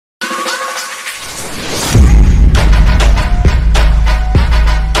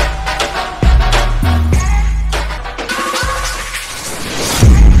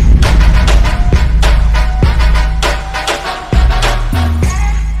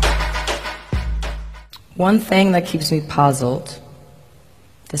One thing that keeps me puzzled,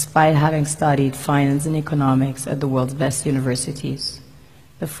 despite having studied finance and economics at the world's best universities,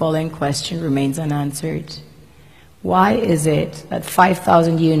 the following question remains unanswered. Why is it that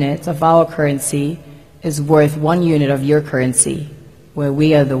 5,000 units of our currency is worth 1 unit of your currency, where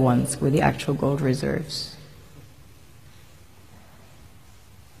we are the ones with the actual gold reserves?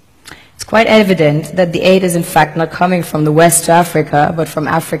 It's quite evident that the aid is in fact not coming from the West to Africa, but from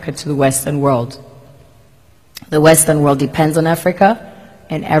Africa to the Western world. The Western world depends on Africa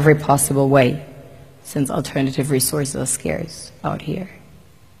in every possible way, since alternative resources are scarce out here.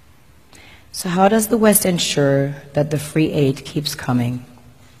 So how does the West ensure that the free aid keeps coming?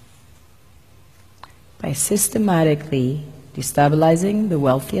 By systematically destabilizing the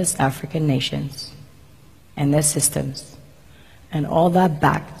wealthiest African nations and their systems, and all that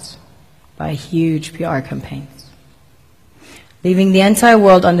backed by huge PR campaigns, leaving the entire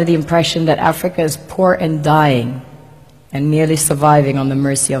world under the impression that Africa is poor and dying and merely surviving on the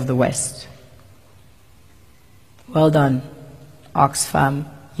mercy of the West. Well done, Oxfam,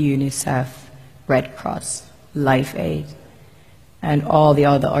 UNICEF, Red Cross, Life Aid, and all the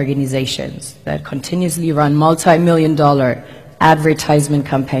other organizations that continuously run multi-million-dollar advertisement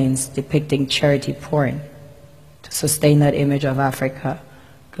campaigns depicting charity porn to sustain that image of Africa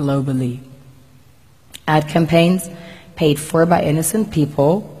globally. Ad campaigns paid for by innocent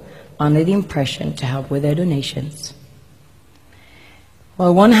people under the impression to help with their donations.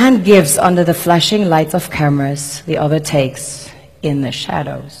 While one hand gives under the flashing lights of cameras, the other takes in the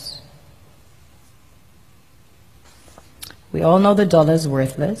shadows. We all know the dollar is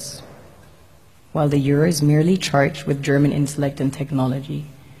worthless, while the euro is merely charged with German intellect and technology,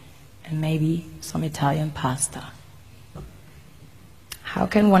 and maybe some Italian pasta. How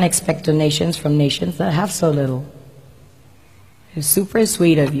can one expect donations from nations that have so little? It's super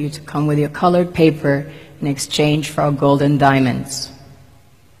sweet of you to come with your colored paper in exchange for our gold and diamonds.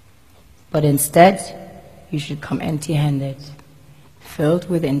 But instead, you should come empty-handed, filled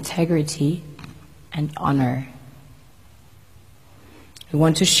with integrity and honor. We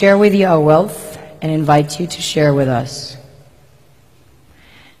want to share with you our wealth and invite you to share with us.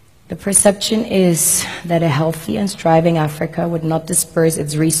 The perception is that a healthy and striving Africa would not disperse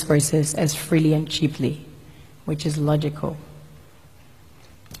its resources as freely and cheaply, which is logical.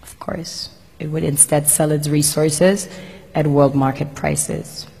 Of course, it would instead sell its resources at world market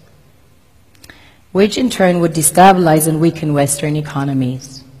prices, which in turn would destabilize and weaken Western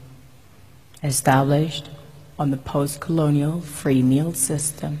economies, established on the post-colonial free meal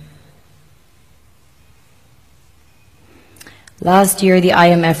system. Last year, the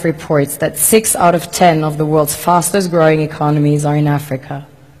IMF reports that 6 out of 10 of the world's fastest growing economies are in Africa,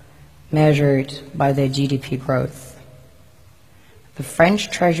 measured by their GDP growth. The French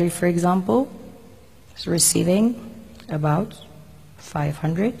Treasury, for example, is receiving about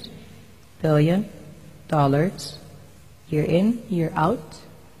 $500 billion year in, year out,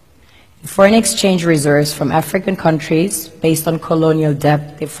 in foreign exchange reserves from African countries based on colonial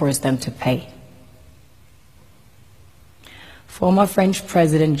debt they forced them to pay. Former French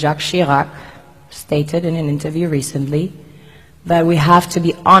President Jacques Chirac stated in an interview recently that we have to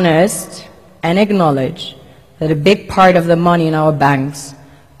be honest and acknowledge that a big part of the money in our banks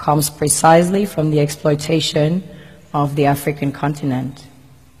comes precisely from the exploitation of the African continent.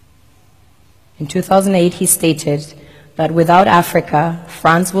 In 2008, he stated that without Africa,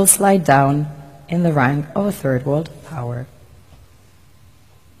 France will slide down in the rank of a third world power.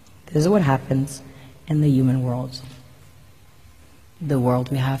 This is what happens in the human world, the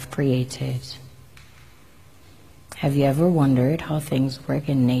world we have created. Have you ever wondered how things work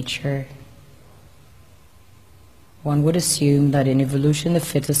in nature? One would assume that in evolution the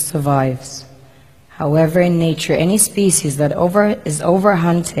fittest survives. However, in nature, any species that is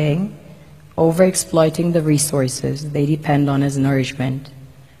overhunting, overexploiting the resources they depend on as nourishment,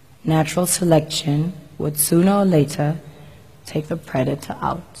 natural selection would sooner or later take the predator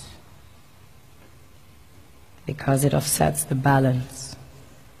out, because it offsets the balance.